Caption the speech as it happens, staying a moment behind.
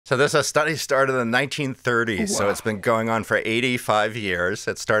So this study started in the 1930s, so it's been going on for 85 years.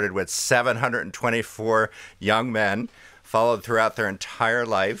 It started with 724 young men, followed throughout their entire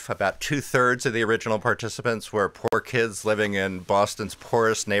life. About 2/3 of the original participants were poor kids living in Boston's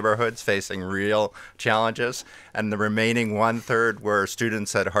poorest neighborhoods facing real challenges, and the remaining 1/3 were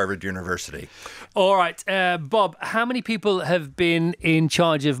students at Harvard University. All right, Bob, how many people have been in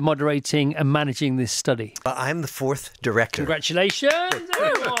charge of moderating and managing this study? I'm the 4th director. Congratulations,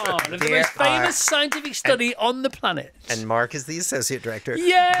 everyone! Of the most famous scientific study on the planet. And Mark is the associate director.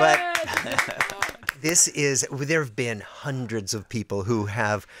 Yeah! But there have been hundreds of people who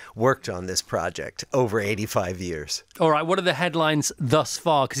have worked on this project over 85 years. All right, what are the headlines thus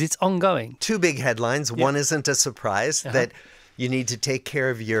far? Because it's ongoing. 2 big headlines. One isn't a surprise, that you need to take care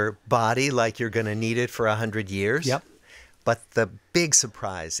of your body like you're going to need it for 100 years. Yep. But the big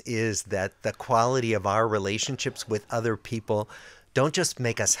surprise is that the quality of our relationships with other people don't just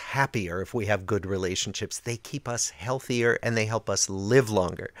make us happier if we have good relationships. They keep us healthier and they help us live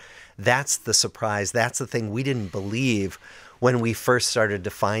longer. That's the surprise. That's the thing we didn't believe when we first started to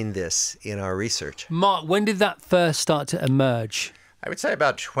find this in our research. Mark, when did that first start to emerge? I would say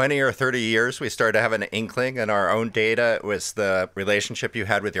about 20 or 30 years, we started to have an inkling in our own data. It was the relationship you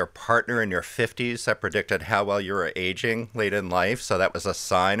had with your partner in your 50s that predicted how well you were aging late in life. So that was a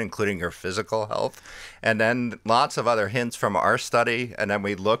sign, including your physical health. And then lots of other hints from our study. And then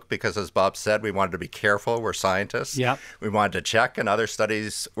we looked because, as Bob said, we wanted to be careful. We're scientists. Yep. We wanted to check. And other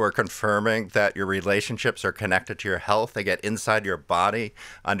studies were confirming that your relationships are connected to your health. They get inside your body,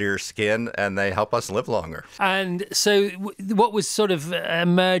 under your skin, and they help us live longer. And so what was sort of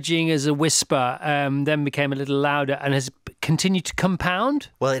emerging as a whisper then became a little louder and has continued to compound?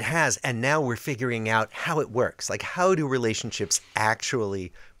 Well, it has. And now we're figuring out how it works. Like, how do relationships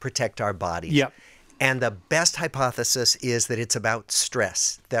actually protect our bodies? Yep. And the best hypothesis is that it's about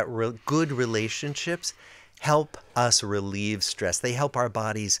stress, that good relationships help us relieve stress. They help our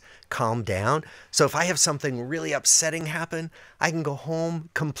bodies calm down. So if I have something really upsetting happen, I can go home,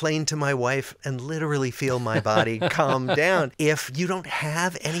 complain to my wife, and literally feel my body calm down. If you don't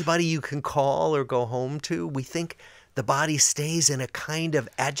have anybody you can call or go home to, we think the body stays in a kind of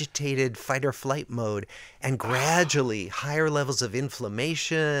agitated fight or flight mode, and gradually higher levels of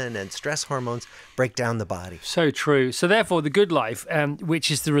inflammation and stress hormones break down the body. So true. So therefore, the good life, which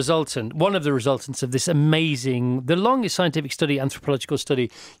is the resultant, one of the resultants of this amazing, the longest scientific study, anthropological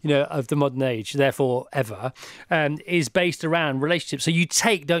study, of the modern age, therefore ever, is based around relationships. So you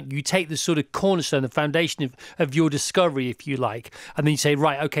take the sort of cornerstone, the foundation of your discovery, if you like, and then you say,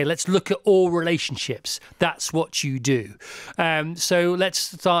 right, okay, let's look at all relationships. That's what you do. So let's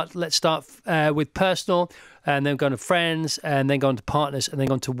start with personal, and then go on to friends, and then go on to partners, and then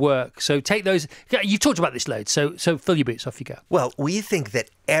go on to work. So take those. You've talked about this loads, so fill your boots, off you go. Well, we think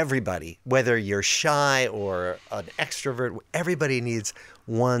that everybody, whether you're shy or an extrovert, everybody needs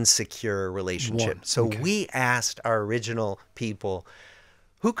one secure relationship. We asked our original people,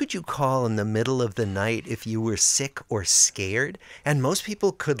 who could you call in the middle of the night if you were sick or scared? And most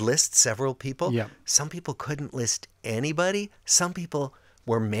people could list several people. Yeah. Some people couldn't list anybody. Some people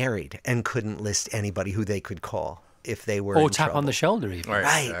were married and couldn't list anybody who they could call if they were in Or tap trouble. on the shoulder even.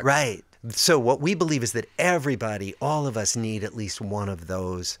 Right. So what we believe is that everybody, all of us, need at least one of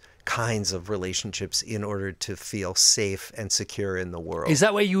those kinds of relationships in order to feel safe and secure in the world. Is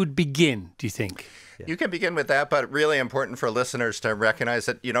that where you would begin, do you think? You can begin with that, but really important for listeners to recognize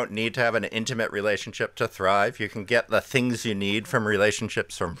that you don't need to have an intimate relationship to thrive. You can get the things you need from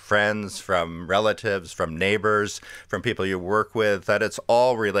relationships, from friends, from relatives, from neighbors, from people you work with, that it's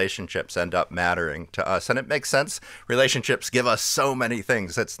all relationships end up mattering to us. And it makes sense. Relationships give us so many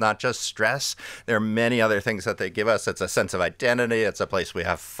things. It's not just stress. There are many other things that they give us. It's a sense of identity. It's a place we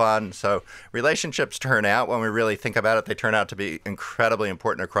have fun. So relationships turn out, when we really think about it, they turn out to be incredibly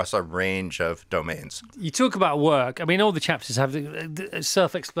important across a range of domains. You talk about work. I mean, all the chapters have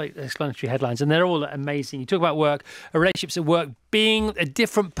self-explanatory headlines, and they're all amazing. You talk about work, relationships at work, being a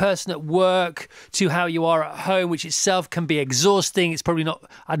different person at work to how you are at home, which itself can be exhausting. It's probably not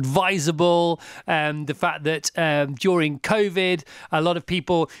advisable. The fact that during COVID, a lot of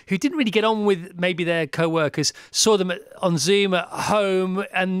people who didn't really get on with maybe their co-workers saw them on Zoom at home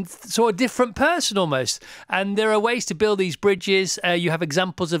and saw a different person almost. And there are ways to build these bridges. You have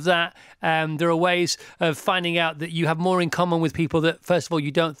examples of that. There are ways ways of finding out that you have more in common with people that, first of all,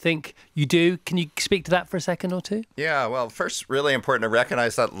 you don't think you do. Can you speak to that for a second or two? Yeah, well, first, really important to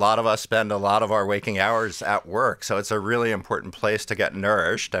recognize that a lot of us spend a lot of our waking hours at work. So it's a really important place to get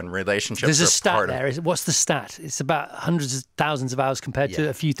nourished, and relationships There's a are stat part there. What's the stat? It's about hundreds of thousands of hours compared to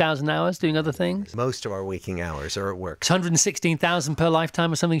a few thousand hours doing other things. Most of our waking hours are at work. It's 116,000 per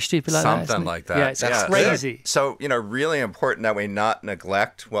lifetime or something stupid like that. Something like that. Yeah, it's crazy. So, really important that we not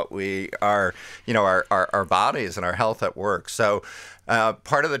neglect what we are, our bodies and our health at work. So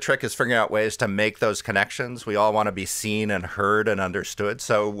part of the trick is figuring out ways to make those connections. We all want to be seen and heard and understood.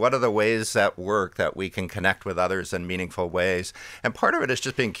 So what are the ways at work that we can connect with others in meaningful ways? And part of it is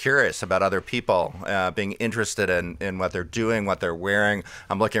just being curious about other people, being interested in what they're doing, what they're wearing.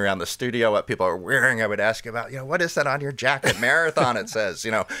 I'm looking around the studio, what people are wearing. I would ask about, what is that on your jacket? Marathon, it says.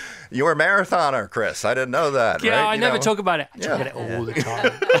 You're a marathoner, Chris. I didn't know that. Yeah, right? I never talk about it. I talk about it all the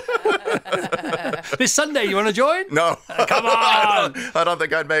time. This Sunday, you want to join? No. Come on. I don't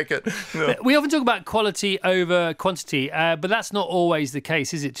think I'd make it. No. We often talk about quality over quantity, but that's not always the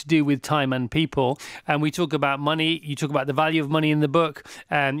case, is it, to do with time and people? And we talk about money. You talk about the value of money in the book,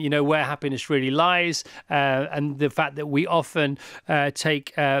 and where happiness really lies, and the fact that we often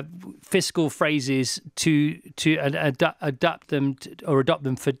take fiscal phrases to adopt them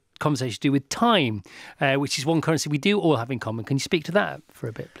for conversation to do with time, which is one currency we do all have in common. Can you speak to that for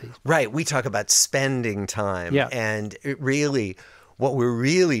a bit, please? Right. We talk about spending time. Yeah. And what we're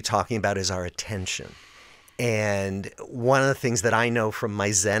really talking about is our attention. And one of the things that I know from my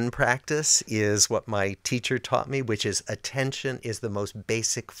Zen practice is what my teacher taught me, which is attention is the most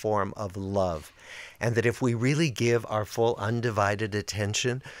basic form of love. And that if we really give our full undivided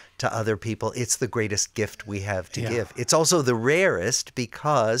attention to other people, it's the greatest gift we have to give. It's also the rarest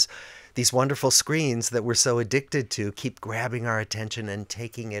because these wonderful screens that we're so addicted to keep grabbing our attention and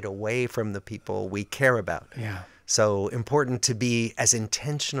taking it away from the people we care about. Yeah. So important to be as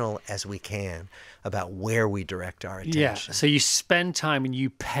intentional as we can about where we direct our attention. Yeah, so you spend time and you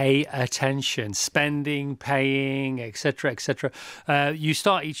pay attention, spending, paying, etc., etc. You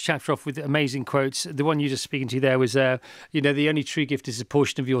start each chapter off with amazing quotes. The one you're just speaking to there was, the only true gift is a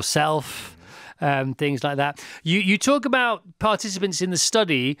portion of yourself. Things like that. You talk about participants in the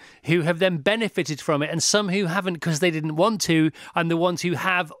study who have then benefited from it and some who haven't because they didn't want to, and the ones who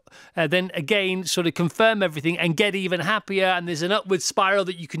have then again sort of confirm everything and get even happier, and there's an upward spiral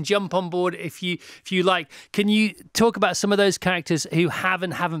that you can jump on board if you like. Can you talk about some of those characters who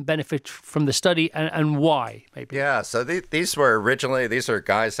haven't benefited from the study and why, maybe? Yeah, so these are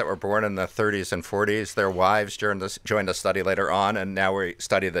guys that were born in the 30s and 40s. Their wives joined the study later on, and now we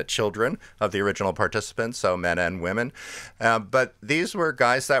study the children of the original participants, so men and women. But these were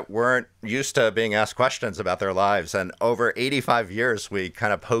guys that weren't used to being asked questions about their lives. And over 85 years, we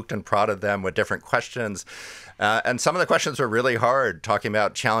kind of poked and prodded them with different questions. And some of the questions were really hard, talking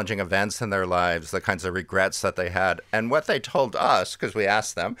about challenging events in their lives, the kinds of regrets that they had. And what they told us, because we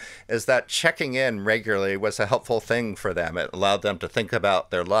asked them, is that checking in regularly was a helpful thing for them. It allowed them to think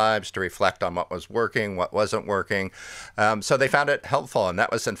about their lives, to reflect on what was working, what wasn't working. So they found it helpful. And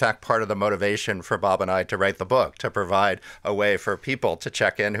that was, in fact, part of the motivation for Bob and I to write the book, to provide a way for people to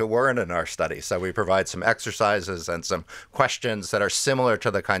check in who weren't in our study. So we provide some exercises and some questions that are similar to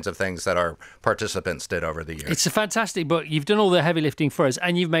the kinds of things that our participants did over the years. It's a fantastic book. You've done all the heavy lifting for us,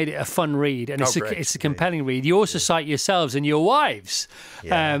 and you've made it a fun read, and it's a compelling read. You also cite yourselves and your wives.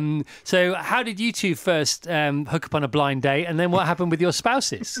 Yeah. So how did you two first hook up on a blind date, and then what happened with your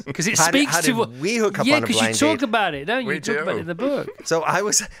spouses? Because it speaks how to did we hook up on a blind date? Yeah, because you talk about it, don't you? You talk about it in the book. So I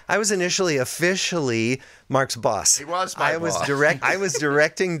was initially officially Marc's boss. He was my boss. I was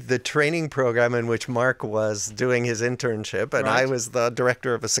directing the training program in which Marc was doing his internship, and I was the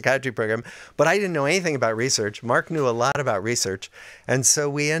director of a psychiatry program. But I didn't know anything about research. Marc knew a lot about research, and so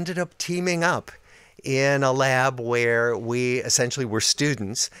we ended up teaming up in a lab where we essentially were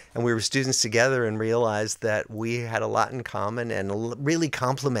students, and we were students together and realized that we had a lot in common and really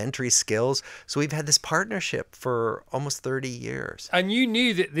complementary skills. So we've had this partnership for almost 30 years. And you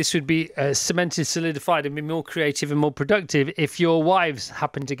knew that this would be cemented, solidified, and be more creative and more productive if your wives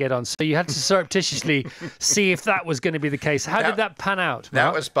happened to get on. So you had to surreptitiously see if that was going to be the case. How did that pan out?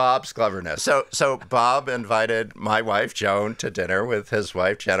 That was Bob's cleverness. So Bob invited my wife, Joan, to dinner with his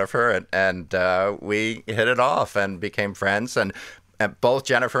wife, Jennifer, and we hit it off and became friends. And And both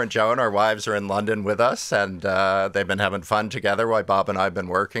Jennifer and Joan, our wives, are in London with us, and they've been having fun together while Bob and I have been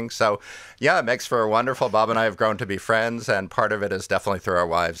working. So, yeah, it makes for a wonderful. Bob and I have grown to be friends, and part of it is definitely through our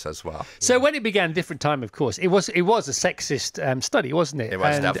wives as well. So when it began, different time, of course, it was a sexist study, wasn't it? It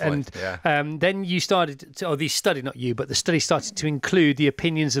was definitely, and then you started, or the study, not you, but the study started to include the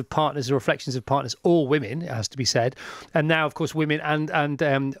opinions of partners, the reflections of partners, all women, it has to be said. And now, of course, women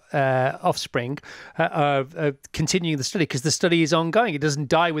and offspring are continuing the study because the study is ongoing. It doesn't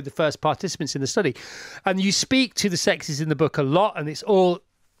die with the first participants in the study. And you speak to the sexes in the book a lot, and it's all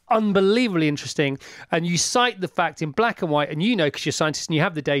unbelievably interesting. And you cite the fact in black and white, and you know, because you're scientists and you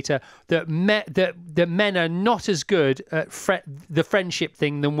have the data, that men are not as good at the friendship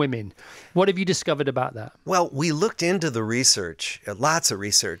thing than women. What have you discovered about that? Well, we looked into the research, lots of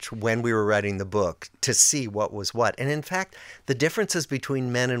research, when we were writing the book to see what was what. And in fact, the differences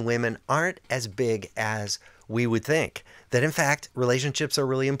between men and women aren't as big as we would think. That in fact, relationships are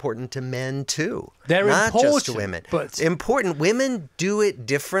really important to men too. They're not important, just to women. but important. Women do it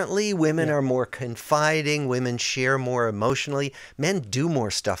differently. Women are more confiding. Women share more emotionally. Men do more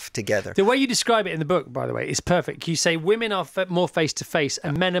stuff together. The way you describe it in the book, by the way, is perfect. You say women are more face to face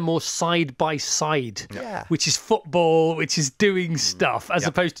and men are more side by side, which is football, which is doing stuff, as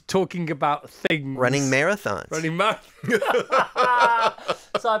opposed to talking about things. Running marathons. Running marathons.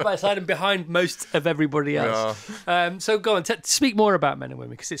 Side by side and behind most of everybody else. Yeah. So go on, speak more about men and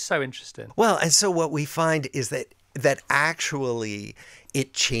women because it's so interesting. Well, and so what we find is that actually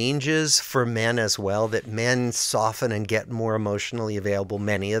it changes for men as well, that men soften and get more emotionally available,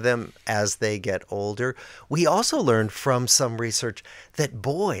 many of them, as they get older. We also learned from some research that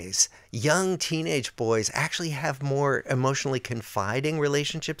boys, young teenage boys, actually have more emotionally confiding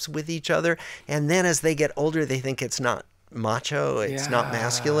relationships with each other. And then as they get older, they think it's not macho, it's not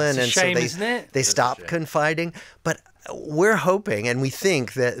masculine, it's a shame, so isn't it? they stop confiding. But we're hoping, and we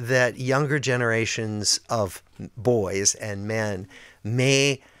think that younger generations of boys and men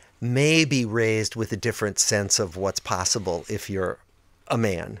may be raised with a different sense of what's possible if you're a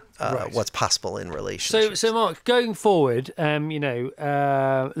man, what's possible in relationships. So Mark, going forward,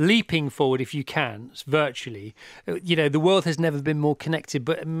 leaping forward if you can, virtually, the world has never been more connected,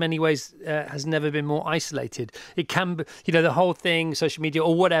 but in many ways has never been more isolated. It can be, the whole thing, social media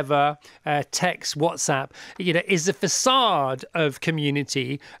or whatever, text, WhatsApp, is a facade of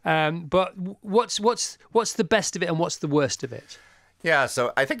community. But what's the best of it and what's the worst of it? Yeah,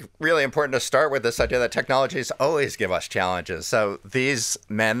 so I think really important to start with this idea that technologies always give us challenges. So these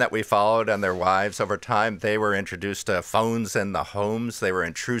men that we followed and their wives over time, they were introduced to phones in the homes. They were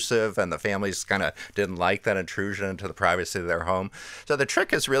intrusive, and the families kind of didn't like that intrusion into the privacy of their home. So the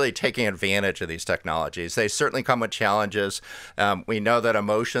trick is really taking advantage of these technologies. They certainly come with challenges. We know that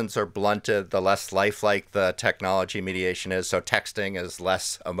emotions are blunted the less lifelike the technology mediation is. So texting is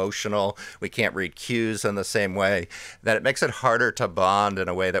less emotional. We can't read cues in the same way. That it makes it harder to bond in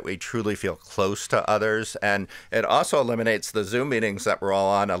a way that we truly feel close to others. And it also eliminates the Zoom meetings that we're all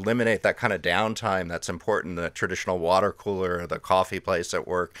on, eliminate that kind of downtime that's important, the traditional water cooler or the coffee place at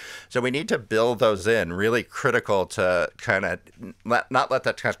work. So we need to build those in, really critical to kind of not let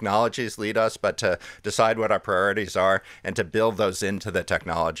the technologies lead us, but to decide what our priorities are and to build those into the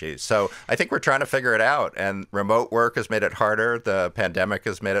technologies. So I think we're trying to figure it out, and remote work has made it harder. The pandemic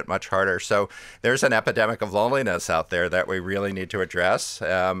has made it much harder. So there's an epidemic of loneliness out there that we really need to address.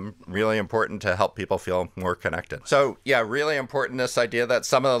 Really important to help people feel more connected. So yeah, really important, this idea that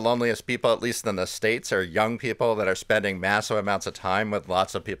some of the loneliest people, at least in the States, are young people that are spending massive amounts of time with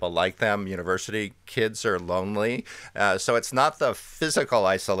lots of people like them. University kids are lonely. So it's not the physical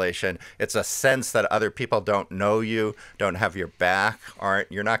isolation. It's a sense that other people don't know you, don't have your back,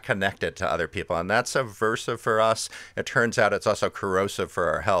 you're not connected to other people. And that's aversive for us. It turns out it's also corrosive for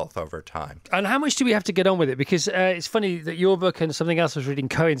our health over time. And how much do we have to get on with it? Because it's funny that your book and something else I was reading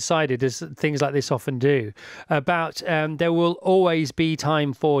coincided, as things like this often do, about there will always be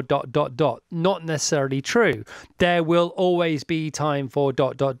time for ... Not necessarily true. There will always be time for ...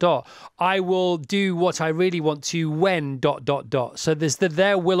 I will do what I really want to when ... So there's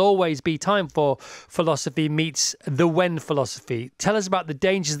there will always be time for philosophy meets the when philosophy. Tell us about the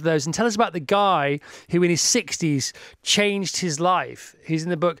dangers of those, and tell us about the guy who in his 60s changed his life. He's in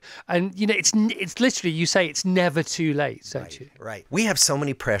the book, and it's literally, you say it's never too late, don't you? Right. We have so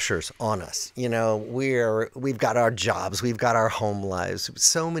many pressures on us. We've got our jobs, we've got our home lives,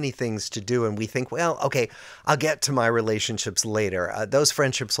 so many things to do, and we think, well, okay, I'll get to my relationships later. Those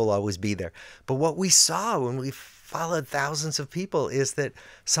friendships will always be there. But what we saw when we followed thousands of people is that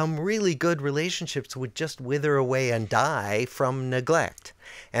some really good relationships would just wither away and die from neglect.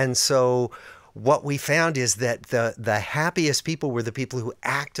 And so what we found is that the happiest people were the people who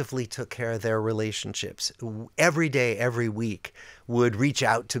actively took care of their relationships. Every day, every week, would reach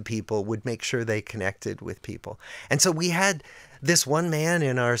out to people, would make sure they connected with people. And so we had this one man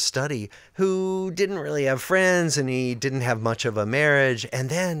in our study who didn't really have friends, and he didn't have much of a marriage. And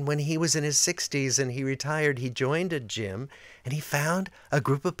then when he was in his 60s and he retired, he joined a gym, and he found a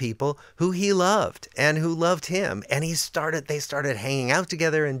group of people who he loved and who loved him. And they started hanging out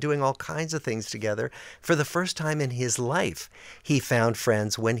together and doing all kinds of things together. For the first time in his life, he found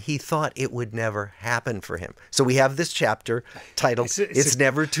friends when he thought it would never happen for him. So we have this chapter titled, It's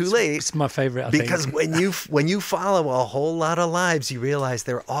Never Too Late. It's my favorite, I because think. when you follow a whole lot of lives, you realize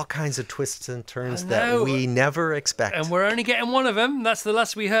there are all kinds of twists and turns that we never expect. And we're only getting one of them. That's the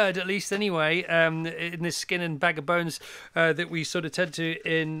last we heard, at least anyway, in this Skin and Bag of Bones that we sort of tend to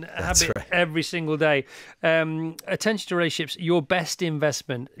inhabit every single day. Attention to relationships, your best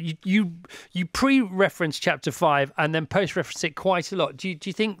investment. You pre-reference chapter 5 and then post-reference it quite a lot. Do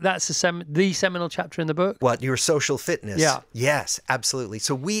you think that's the seminal chapter in the book? What, your social fitness? Yeah. Yes, absolutely.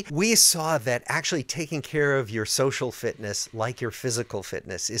 So we saw that actually taking care of your social fitness, like your physical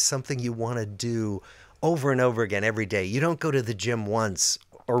fitness, is something you want to do over and over again every day. You don't go to the gym once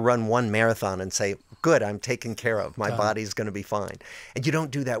or run one marathon and say, good, I'm taken care of. My body's going to be fine. And you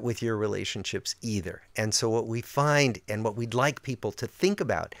don't do that with your relationships either. And so what we find and what we'd like people to think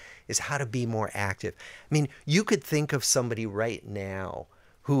about is how to be more active. I mean, you could think of somebody right now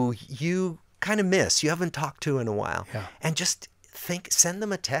who you kind of miss, you haven't talked to in a while, and just send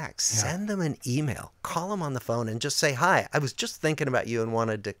them a text, send them an email, call them on the phone and just say, hi, I was just thinking about you and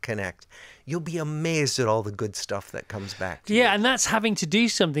wanted to connect. You'll be amazed at all the good stuff that comes back to you. And that's having to do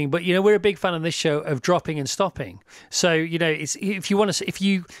something. But, we're a big fan on this show of dropping and stopping. So, it's if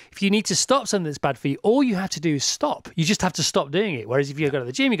you need to stop something that's bad for you, all you have to do is stop. You just have to stop doing it. Whereas if you go to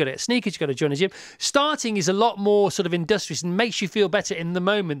the gym, you got to get sneakers, you got to join a gym. Starting is a lot more sort of industrious and makes you feel better in the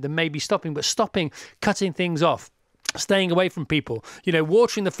moment than maybe stopping. But stopping, cutting things off, staying away from people,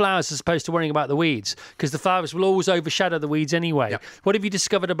 watering the flowers as opposed to worrying about the weeds, because the flowers will always overshadow the weeds anyway. What have you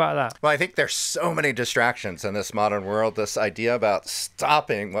discovered about that? Well, I think there's so many distractions in this modern world. This idea about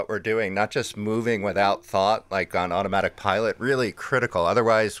stopping what we're doing, not just moving without thought, like on automatic pilot, really critical.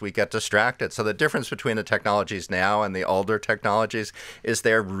 Otherwise, we get distracted. So the difference between the technologies now and the older technologies is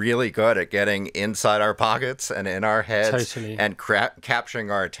they're really good at getting inside our pockets and in our heads and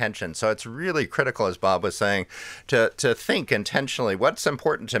capturing our attention. So it's really critical, as Bob was saying, to think intentionally, what's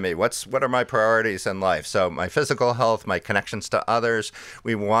important to me? What are my priorities in life? So my physical health, my connections to others,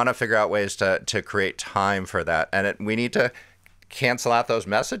 we want to figure out ways to create time for that. And we need to cancel out those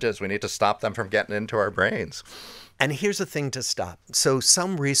messages. We need to stop them from getting into our brains. And here's the thing to stop. So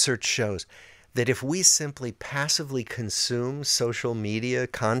some research shows that if we simply passively consume social media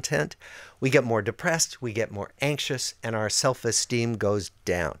content, we get more depressed, we get more anxious, and our self-esteem goes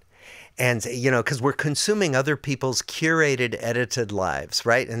down. And, because we're consuming other people's curated, edited lives,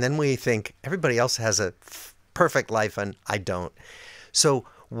 right? And then we think everybody else has a perfect life and I don't. So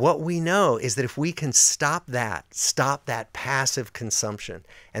what we know is that if we can stop that passive consumption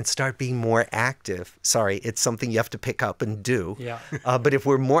and start being more active, it's something you have to pick up and do. But if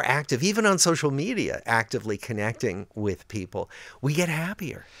we're more active, even on social media, actively connecting with people, we get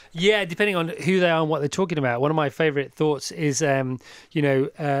happier. Yeah, depending on who they are and what they're talking about. One of my favorite thoughts is,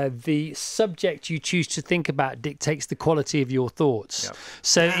 the subject you choose to think about dictates the quality of your thoughts.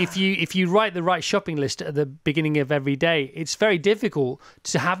 So if you write the right shopping list at the beginning of every day, it's very difficult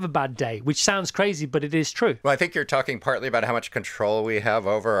to have a bad day, which sounds crazy, but it is true. Well, I think you're talking partly about how much control we have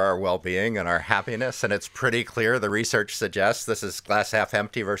over our well-being and our happiness, and it's pretty clear. The research suggests, this is glass half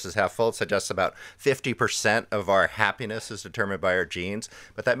empty versus half full, it suggests about 50% of our happiness is determined by our genes,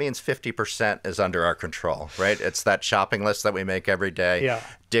 but that means 50% is under our control, right? It's that shopping list that we make every day.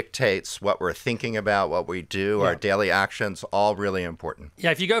 Dictates what we're thinking about, what we do, our daily actions, all really important.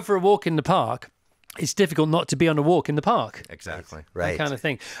 If you go for a walk in the park, it's difficult not to be on a walk in the park. Exactly. Right. That kind of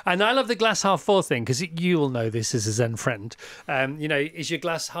thing. And I love the glass half full thing, because you will know this as a Zen friend. Is your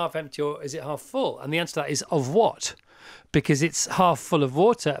glass half empty or is it half full? And the answer to that is of what? Because it's half full of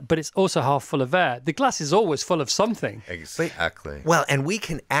water, but it's also half full of air. The glass is always full of something. Exactly. Well, and we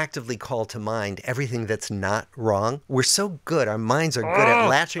can actively call to mind everything that's not wrong. We're so good. Our minds are good at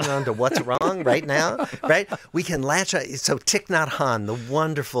latching on to what's wrong right now, right? We can latch on. So Thich Nhat Hanh, the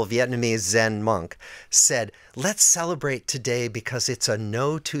wonderful Vietnamese Zen monk, said, let's celebrate today because it's a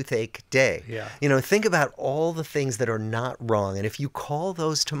no toothache day. Think about all the things that are not wrong. And if you call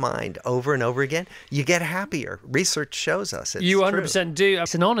those to mind over and over again, you get happier. Research research shows us. It's You true. 100% do.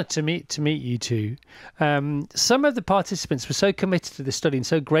 It's an honour to meet you two. Some of the participants were so committed to the study and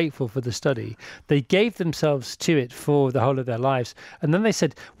so grateful for the study, they gave themselves to it for the whole of their lives. And then they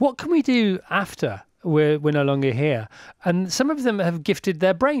said, what can we do after we're no longer here? And some of them have gifted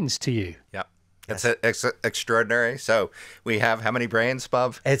their brains to you. Yeah. It's extraordinary. So we have how many brains,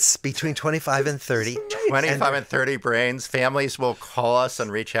 Bob? It's between 25 and 30. 25 and 30 brains. Families will call us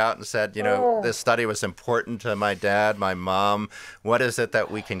and reach out and said, this study was important to my dad, my mom. What is it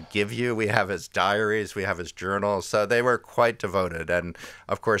that we can give you? We have his diaries. We have his journals. So they were quite devoted. And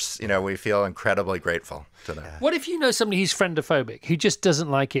of course, we feel incredibly grateful to them. What if you know somebody who's friendophobic, who just doesn't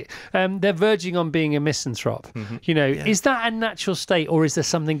like it? They're verging on being a misanthrope. Is that a natural state, or is there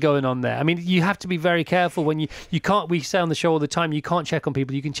something going on there? I mean, you have to be very careful when you can't, we say on the show all the time, you can't check on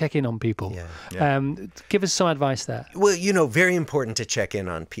people, you can check in on people. Give us some advice there. Well, very important to check in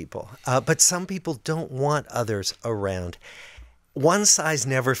on people. But some people don't want others around. One size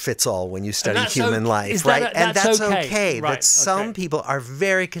never fits all when you study human life, right? And that's okay. Right, that some people are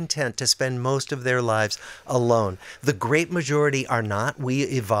very content to spend most of their lives alone. The great majority are not. We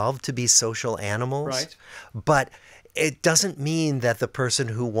evolved to be social animals. Right. But it doesn't mean that the person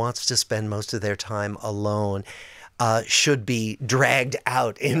who wants to spend most of their time alone should be dragged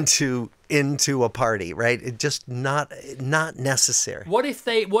out into a party, right? It just not necessary. What if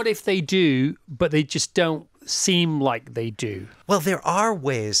they do, but they just don't seem like they do? Well, there are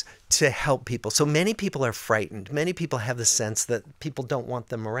ways to help people. So many people are frightened. Many people have the sense that people don't want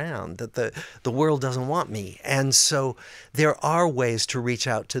them around, that the world doesn't want me. And so there are ways to reach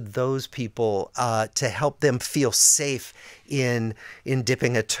out to those people to help them feel safe in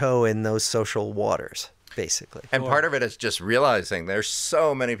dipping a toe in those social waters, basically. And part of it is just realizing there's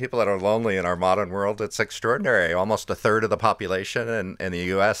so many people that are lonely in our modern world. It's extraordinary. Almost a third of the population in the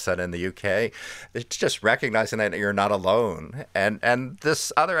U.S. and in the U.K. It's just recognizing that you're not alone. And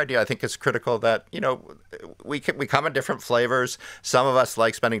this other idea, I think, is critical, that, we come in different flavors. Some of us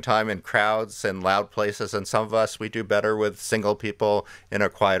like spending time in crowds and loud places, and some of us, we do better with single people in a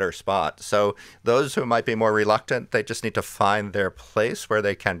quieter spot. So those who might be more reluctant, they just need to find their place where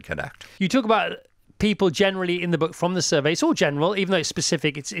they can connect. You talk about people generally in the book from the survey. It's all general, even though it's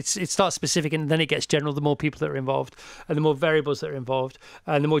specific. It starts specific and then it gets general. The more people that are involved, and the more variables that are involved,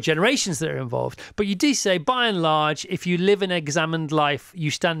 and the more generations that are involved. But you do say, by and large, if you live an examined life,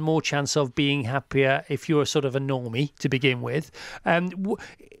 you stand more chance of being happier if you're sort of a normie to begin with.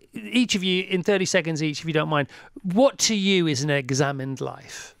 Each of you, in 30 seconds each, if you don't mind, what to you is an examined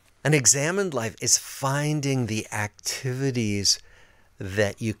life? An examined life is finding the activities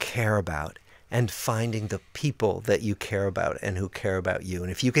that you care about, and finding the people that you care about and who care about you.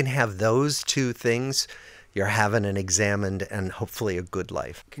 And if you can have those two things, you're having an examined and hopefully a good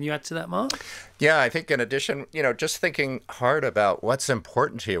life. Can you add to that, Mark? Yeah, I think in addition, just thinking hard about what's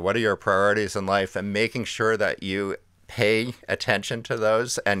important to you, what are your priorities in life, and making sure that you pay attention to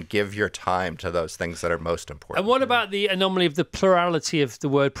those and give your time to those things that are most important. And what about the anomaly of the plurality of the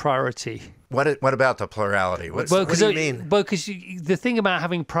word priority? What about the plurality? What do you mean? Well, because the thing about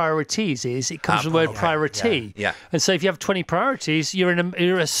having priorities is it comes from the word priority. Yeah. And so if you have 20 priorities, you're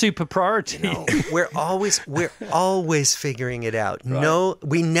a super priority. We're always figuring it out. Right. No,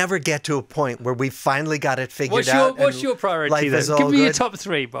 we never get to a point where we finally got it figured out. What's your priority then? Give me your top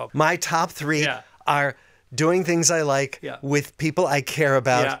three, Bob. My top three are doing things I like with people I care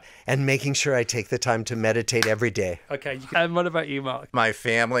about, and making sure I take the time to meditate every day. Okay. And what about you, Mark? My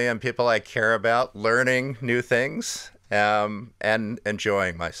family and people I care about, learning new things, and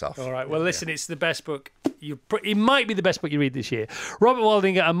enjoying myself. All right. Well, listen, it's the best book. It might be the best book you read this year. Robert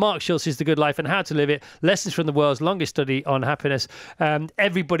Waldinger and Marc Schulz is The Good Life and How to Live It. Lessons from the world's longest study on happiness.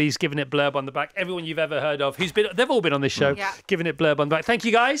 Everybody's given it blurb on the back. Everyone you've ever heard of they've all been on this show, giving it blurb on the back. Thank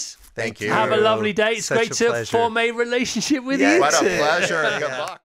you, guys. Thank you. Have a lovely day. It's great to form a relationship with you. What a pleasure. Good luck.